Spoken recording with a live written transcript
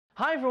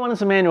Hi everyone,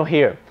 it's Emmanuel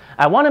here.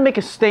 I want to make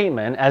a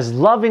statement as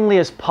lovingly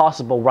as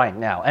possible right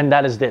now, and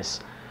that is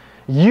this.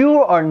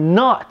 You are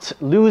not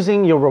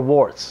losing your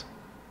rewards.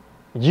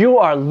 You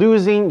are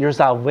losing your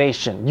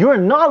salvation. You are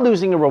not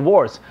losing your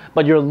rewards,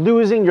 but you're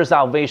losing your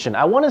salvation.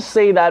 I want to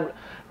say that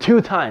 2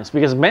 times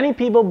because many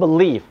people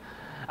believe,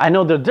 I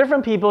know there are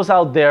different peoples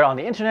out there on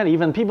the internet,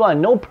 even people I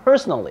know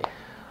personally,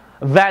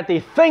 that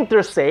they think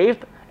they're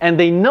saved and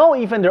they know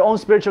even their own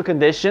spiritual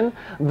condition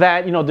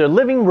that, they're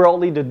living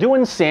worldly, they're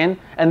doing sin,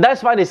 and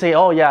that's why they say,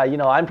 oh yeah,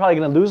 I'm probably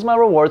going to lose my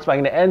rewards, but I'm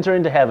going to enter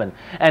into heaven.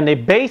 And they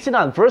base it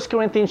on 1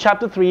 Corinthians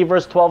chapter 3,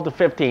 verse 12 to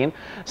 15,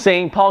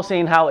 Paul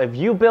saying how if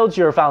you build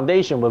your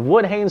foundation with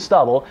wood, hay, and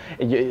stubble,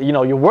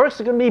 your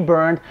works are going to be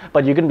burned,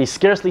 but you're going to be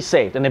scarcely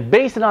saved. And they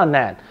base it on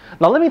that.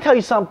 Now let me tell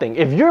you something.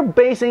 If you're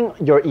basing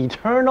your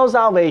eternal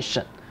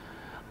salvation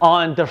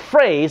on the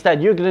phrase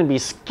that you're going to be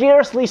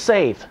scarcely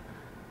saved,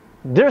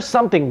 there's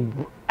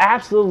something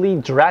absolutely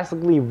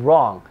drastically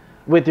wrong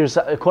with your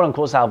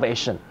quote-unquote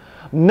salvation.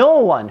 No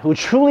one who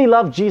truly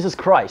loves Jesus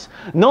Christ,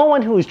 no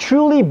one who is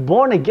truly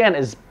born again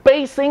is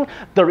basing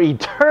their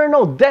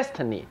eternal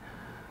destiny,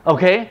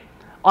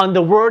 on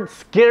the word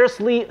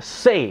scarcely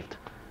saved.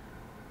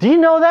 Do you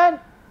know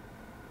that?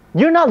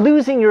 You're not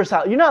losing your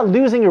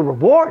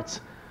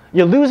rewards.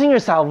 You're losing your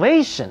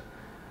salvation.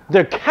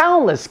 There are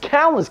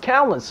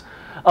countless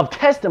of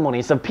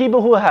testimonies of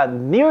people who had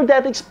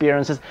near-death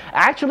experiences,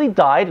 actually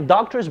died,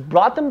 doctors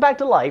brought them back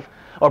to life,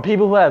 or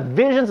people who have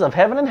visions of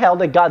heaven and hell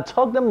that God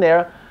took them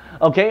there.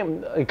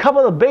 A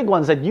couple of the big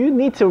ones that you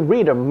need to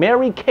read are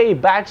Mary Kay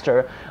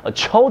Baxter,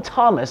 Cho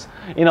Thomas.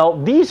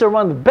 These are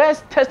one of the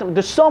best testimonies.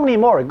 There's so many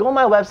more. Go on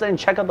my website and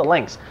check out the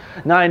links.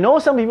 Now I know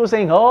some people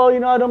saying, oh,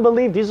 I don't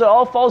believe these are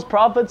all false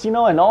prophets, and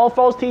all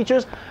false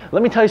teachers.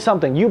 Let me tell you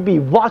something. You be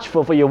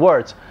watchful for your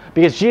words.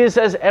 Because Jesus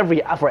says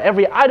for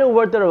every idle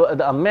word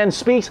that a man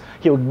speaks,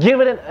 he'll give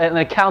it an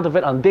account of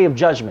it on the day of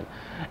judgment.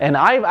 And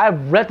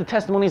I've read the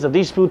testimonies of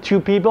these 2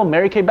 people,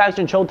 Mary Kay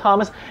Baxter and Cho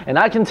Thomas, and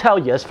I can tell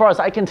you, as far as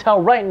I can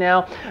tell right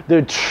now,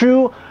 they're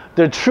true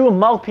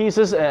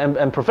mouthpieces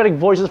and prophetic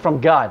voices from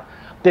God.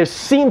 They've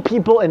seen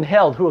people in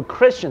hell who are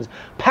Christians,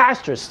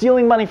 pastors,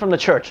 stealing money from the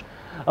church.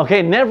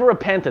 Never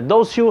repented.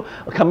 Those who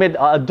commit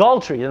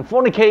adultery and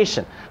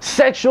fornication,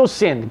 sexual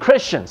sin,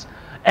 Christians,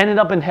 ended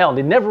up in hell.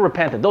 They never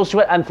repented. Those who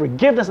had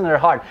unforgiveness in their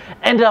heart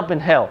ended up in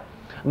hell.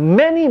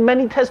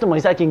 Many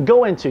testimonies I can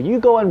go into. You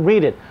go and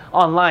read it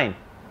online.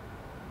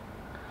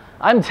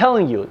 I'm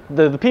telling you,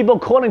 the people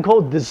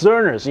quote-unquote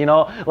discerners,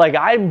 like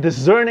I'm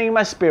discerning in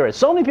my spirit.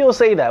 So many people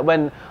say that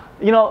when,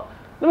 let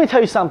me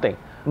tell you something.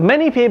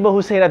 Many people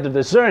who say that they're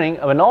discerning,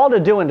 when all they're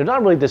doing, they're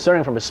not really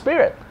discerning from the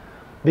spirit.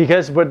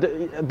 Because what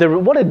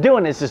they're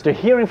doing is they're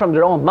hearing from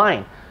their own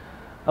mind.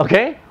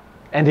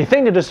 And they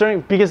think they're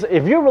discerning, because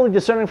if you're really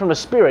discerning from the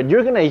Spirit,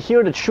 you're going to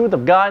hear the truth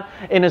of God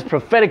in His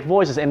prophetic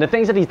voices and the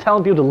things that He's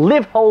telling people to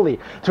live holy,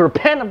 to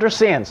repent of their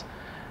sins.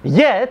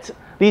 Yet,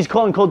 these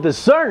quote-unquote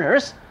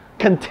discerners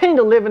continue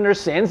to live in their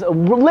sins,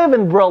 live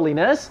in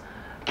worldliness,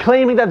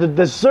 claiming that they're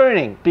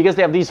discerning because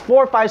they have these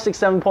 4, 5, 6,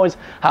 7 points,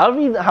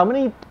 how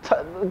many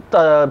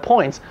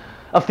points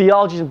of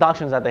theologies and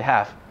doctrines that they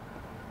have.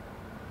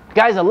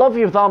 Guys, I love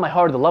you with all my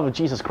heart, the love of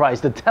Jesus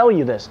Christ, to tell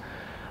you this.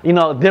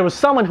 There was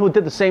someone who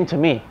did the same to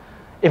me.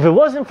 If it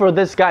wasn't for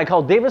this guy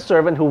called David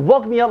Servant who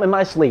woke me up in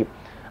my sleep,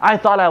 I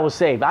thought I was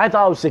saved. I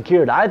thought I was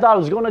secured. I thought I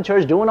was going to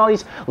church, doing all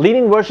these,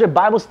 leading worship,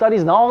 Bible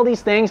studies, and all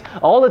these things.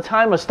 All the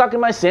time I was stuck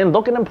in my sin,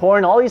 looking at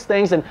porn, all these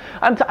things. And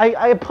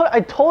I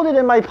told it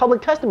in my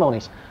public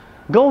testimonies.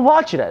 Go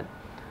watch it.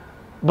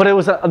 But it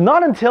was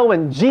not until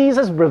when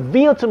Jesus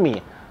revealed to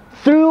me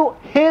through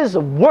His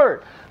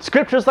Word,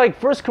 scriptures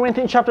like 1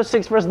 Corinthians chapter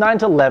 6 verse 9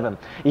 to 11,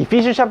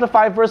 Ephesians chapter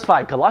 5 verse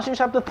 5, Colossians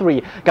chapter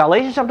 3,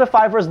 Galatians chapter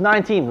 5 verse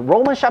 19,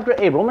 Romans chapter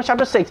 8, Romans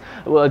chapter 6,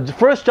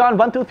 1 John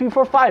 1, 2, 3,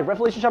 4, 5,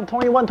 Revelation chapter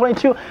 21,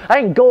 22.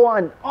 I can go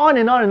on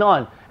and on and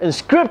on. And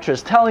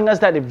scriptures telling us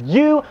that if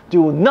you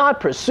do not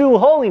pursue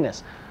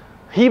holiness,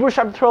 Hebrews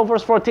chapter 12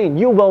 verse 14,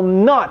 you will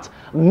not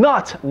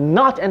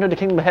enter the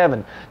kingdom of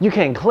heaven. You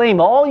can claim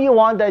all you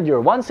want that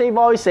you're once saved,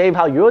 always saved,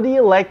 how you're the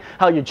elect,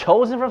 how you're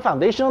chosen from the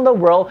foundation of the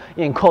world.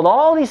 You can quote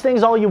all these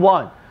things all you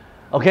want.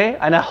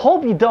 And I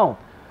hope you don't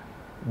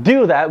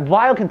do that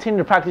while continuing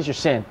to practice your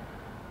sin.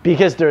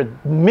 Because there are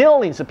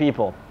millions of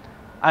people,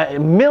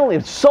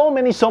 so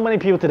many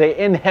people today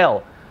in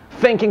hell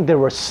thinking they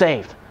were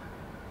saved.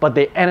 But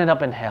they ended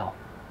up in hell.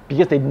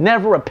 Because they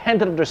never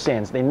repented of their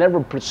sins. They never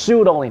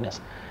pursued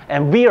holiness.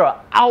 And we are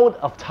out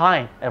of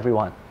time,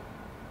 everyone.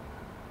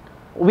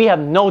 We have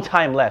no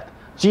time left.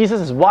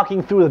 Jesus is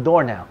walking through the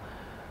door now.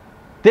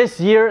 This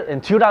year,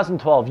 in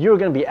 2012, you're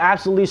going to be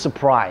absolutely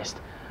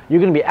surprised. You're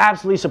going to be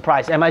absolutely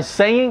surprised. Am I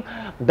saying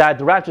that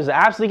the rapture is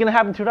absolutely going to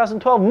happen in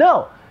 2012?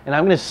 No. And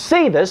I'm going to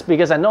say this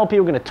because I know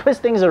people are going to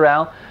twist things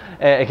around,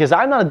 because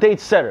I'm not a date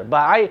setter.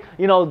 But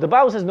the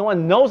Bible says no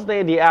one knows the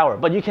day or the hour,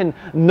 but you can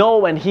know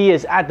when He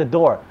is at the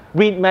door.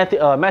 Read Matthew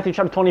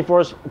chapter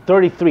 24,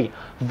 33.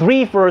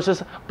 3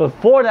 verses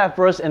before that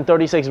verse in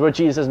 36 where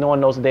Jesus says no one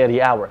knows the day or the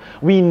hour.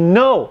 We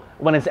know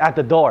when it's at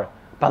the door.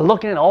 by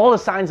looking at all the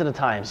signs of the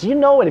times. You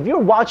know it. If you're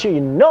a watcher,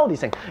 you know these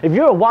things. If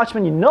you're a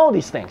watchman, you know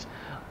these things.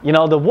 You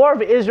know, the war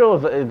of Israel,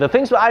 the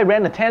things with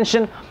Iran, the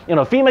tension, you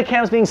know, FEMA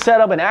camps being set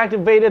up and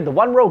activated, the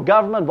one world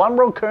government, one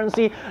world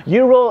currency,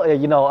 euro,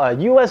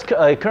 US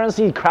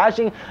currency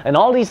crashing, and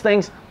all these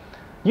things.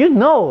 You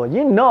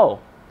know.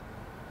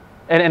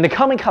 And the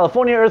coming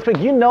California earthquake,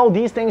 you know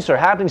these things are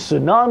happening.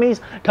 Tsunamis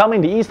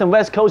coming to the east and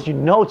west coast, you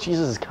know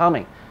Jesus is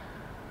coming.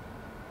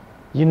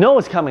 You know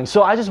it's coming.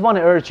 So I just want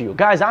to urge you.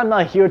 Guys, I'm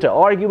not here to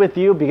argue with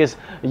you, because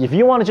if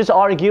you want to just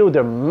argue,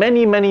 there are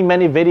many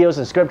videos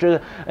and scriptures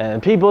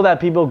and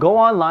people go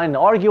online and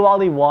argue all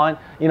they want,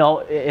 you know,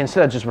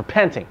 instead of just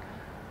repenting.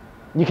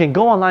 You can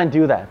go online and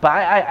do that. But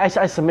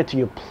I submit to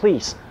you,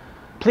 please,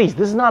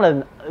 this is not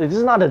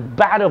a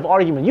battle of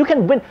argument. You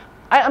can win.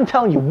 I'm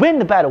telling you, win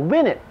the battle,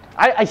 win it.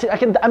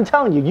 I'm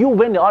telling you, you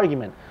win the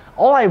argument.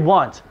 All I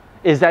want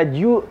is that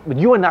you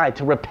and I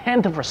to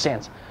repent of our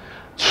sins.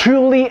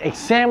 Truly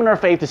examine our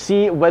faith to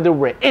see whether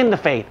we're in the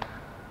faith.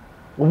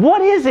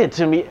 What is it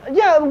to me?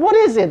 Yeah, what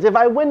is it if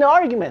I win the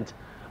argument?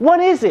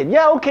 What is it?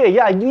 Yeah, okay,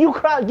 yeah, you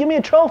cry, give me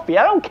a trophy.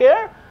 I don't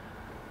care.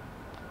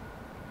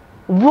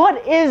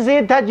 What is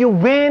it that you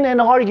win an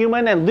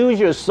argument and lose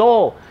your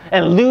soul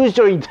and lose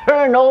your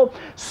eternal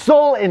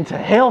soul into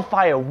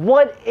hellfire?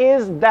 What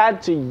is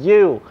that to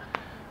you?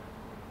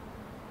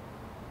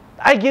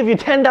 I give you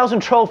 10,000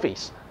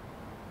 trophies.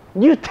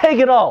 You take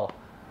it all.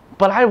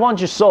 But I want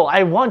your soul.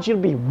 I want you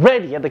to be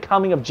ready at the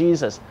coming of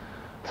Jesus.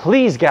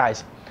 Please,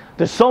 guys.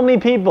 There's so many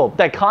people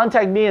that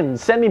contact me and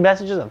send me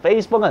messages on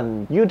Facebook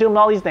and YouTube and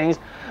all these things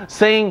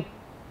saying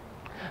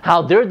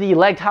how they're the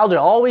elect, how they're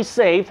always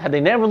saved, how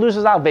they never lose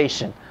their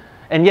salvation.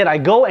 And yet I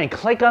go and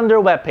click on their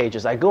web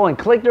pages. I go and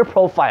click their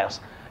profiles.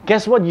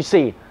 Guess what you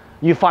see?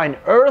 You find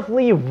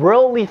earthly,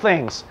 worldly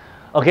things,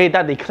 okay,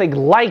 that they click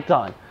liked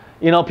on.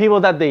 You know, people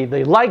that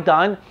they liked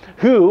on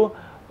who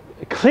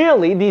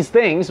clearly these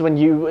things, when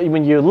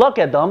you look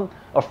at them,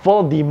 are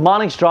full of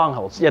demonic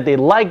strongholds. Yet they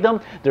like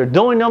them, they're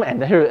doing them,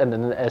 and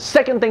then the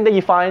second thing that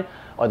you find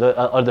are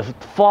the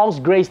false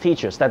grace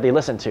teachers that they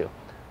listen to.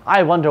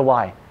 I wonder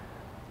why.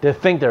 They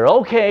think they're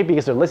okay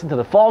because they're listening to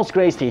the false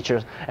grace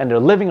teachers and they're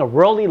living a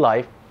worldly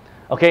life.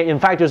 Okay, in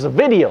fact, there's a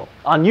video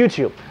on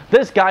YouTube.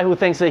 This guy who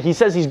thinks that he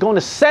says he's going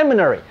to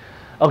seminary.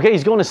 Okay,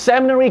 he's going to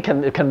seminary,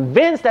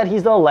 convinced that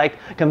he's the elect,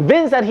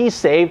 convinced that he's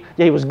saved.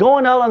 Yeah, he was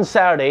going out on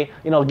Saturday,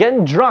 you know,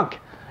 getting drunk.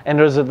 And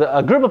there's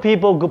a group of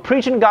people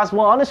preaching the gospel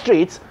on the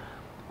streets,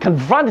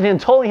 confronted him,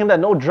 told him that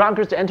no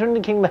drunkards to enter into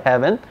the kingdom of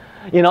heaven.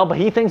 You know, but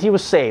he thinks he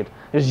was saved.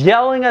 He's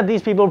yelling at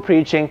these people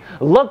preaching.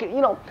 Look,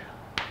 you know,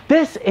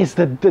 this is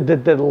the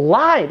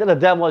lie that the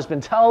devil has been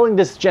telling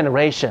this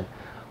generation.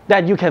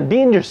 That you can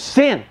be in your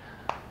sin,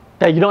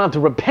 that you don't have to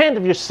repent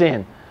of your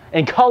sin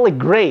and call it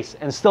grace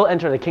and still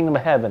enter the kingdom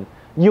of heaven.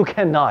 You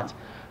cannot.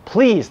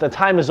 Please, the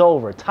time is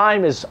over.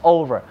 Time is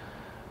over.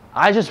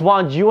 I just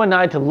want you and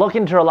I to look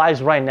into our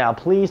lives right now.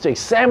 Please, to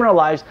examine our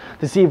lives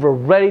to see if we're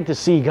ready to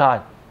see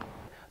God.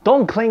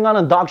 Don't cling on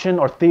a doctrine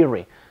or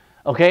theory,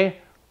 okay?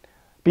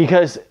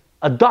 Because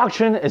a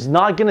doctrine is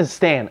not going to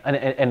stand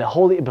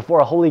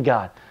before a holy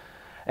God.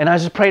 And I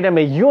just pray that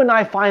may you and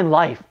I find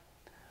life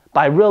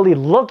by really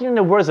looking in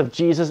the words of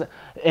Jesus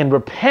in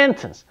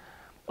repentance,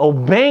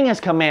 obeying His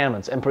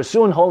commandments and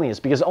pursuing holiness,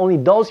 because only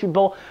those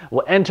people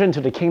will enter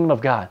into the kingdom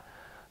of God.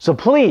 So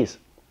please,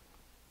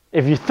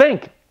 if you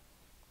think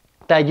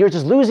that you're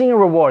just losing your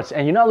rewards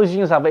and you're not losing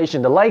your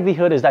salvation, the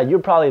likelihood is that you're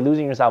probably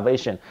losing your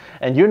salvation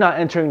and you're not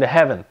entering the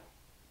heaven,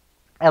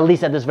 at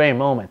least at this very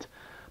moment.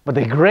 But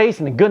the grace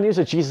and the good news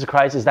of Jesus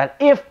Christ is that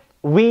if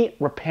we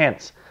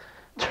repent,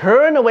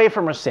 turn away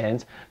from our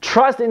sins,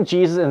 trust in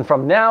Jesus, and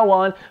from now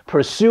on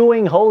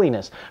pursuing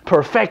holiness,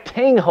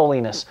 perfecting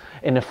holiness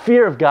in the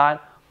fear of God,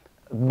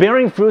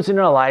 bearing fruits in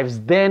our lives,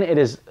 then it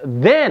is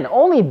then,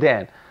 only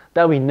then,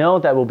 that we know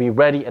that we'll be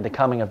ready at the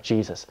coming of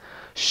Jesus.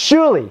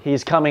 Surely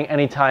He's coming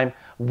anytime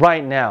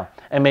right now.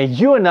 And may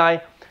you and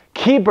I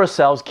keep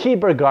ourselves,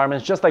 keep our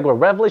garments, just like what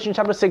Revelation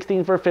chapter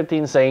 16 verse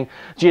 15 saying,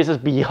 Jesus,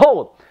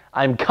 behold,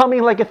 I'm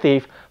coming like a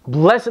thief.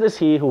 Blessed is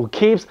he who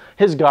keeps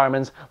his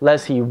garments,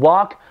 lest he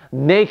walk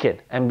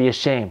naked and be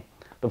ashamed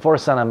before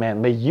the Son of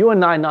Man. May you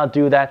and I not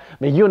do that.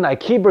 May you and I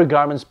keep our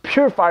garments,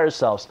 purify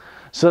ourselves,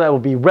 so that we'll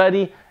be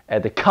ready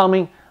at the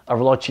coming of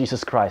our Lord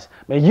Jesus Christ.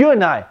 May you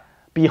and I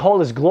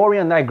behold His glory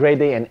on that great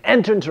day and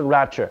enter into the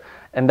rapture,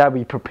 and that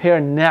we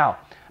prepare now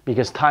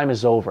because time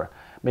is over.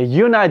 May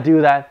you and I do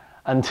that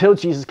until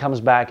Jesus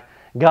comes back.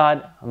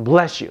 God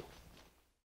bless you.